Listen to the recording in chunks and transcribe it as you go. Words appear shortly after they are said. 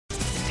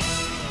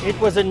It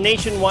was a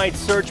nationwide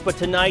search, but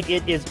tonight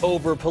it is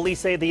over. Police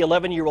say the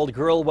 11-year-old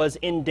girl was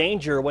in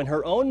danger when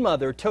her own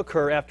mother took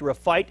her after a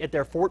fight at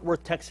their Fort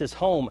Worth, Texas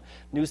home.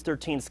 News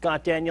 13's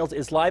Scott Daniels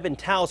is live in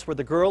Taos, where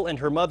the girl and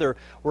her mother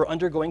were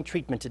undergoing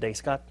treatment today.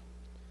 Scott?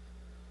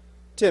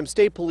 Tim,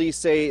 state police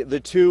say the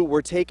two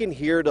were taken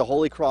here to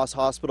Holy Cross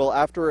Hospital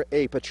after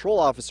a patrol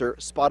officer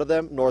spotted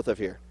them north of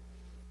here.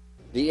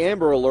 The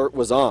Amber Alert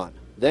was on,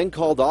 then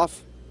called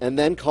off, and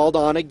then called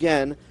on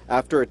again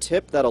after a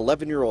tip that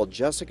 11-year-old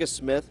Jessica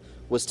Smith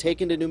was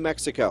taken to New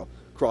Mexico,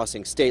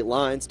 crossing state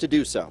lines to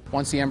do so.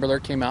 Once the Amber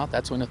Alert came out,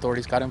 that's when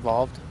authorities got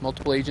involved.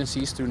 Multiple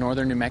agencies through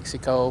northern New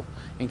Mexico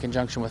in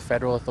conjunction with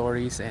federal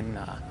authorities and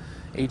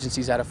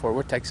agencies out of Fort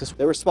Worth, Texas.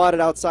 They were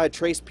spotted outside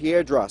Tres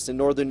Piedras in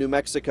northern New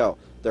Mexico.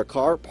 Their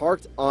car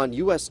parked on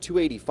US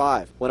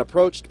 285. When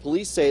approached,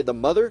 police say the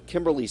mother,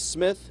 Kimberly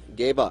Smith,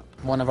 gave up.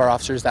 One of our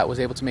officers that was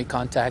able to make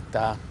contact,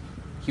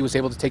 he was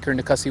able to take her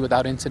into custody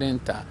without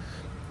incident.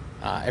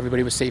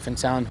 Everybody was safe and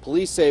sound.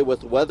 Police say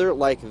with weather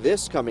like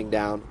this coming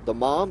down, the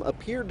mom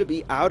appeared to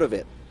be out of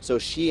it. So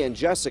she and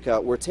Jessica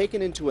were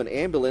taken into an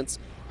ambulance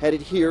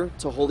headed here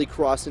to Holy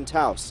Cross in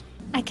Taos.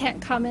 I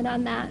can't comment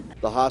on that.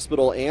 The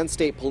hospital and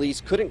state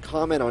police couldn't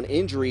comment on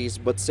injuries,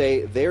 but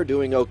say they're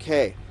doing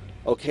okay.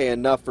 Okay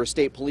enough for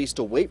state police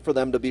to wait for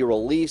them to be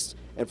released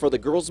and for the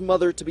girl's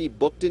mother to be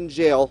booked in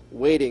jail,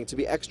 waiting to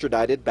be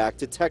extradited back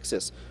to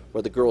Texas,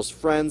 where the girl's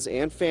friends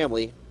and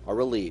family are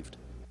relieved.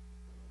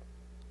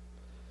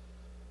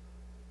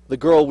 The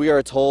girl, we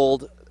are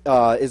told,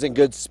 is in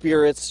good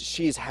spirits.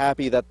 She's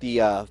happy that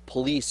the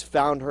police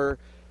found her.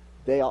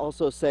 They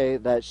also say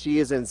that she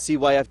is in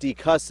CYFD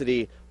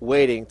custody,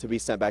 waiting to be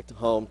sent back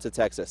home to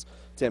Texas.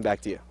 Tim,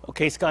 back to you.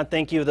 Okay, Scott,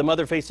 thank you. The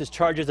mother faces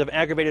charges of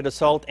aggravated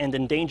assault and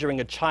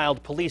endangering a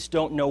child. Police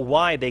don't know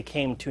why they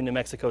came to New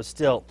Mexico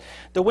still.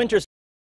 The winter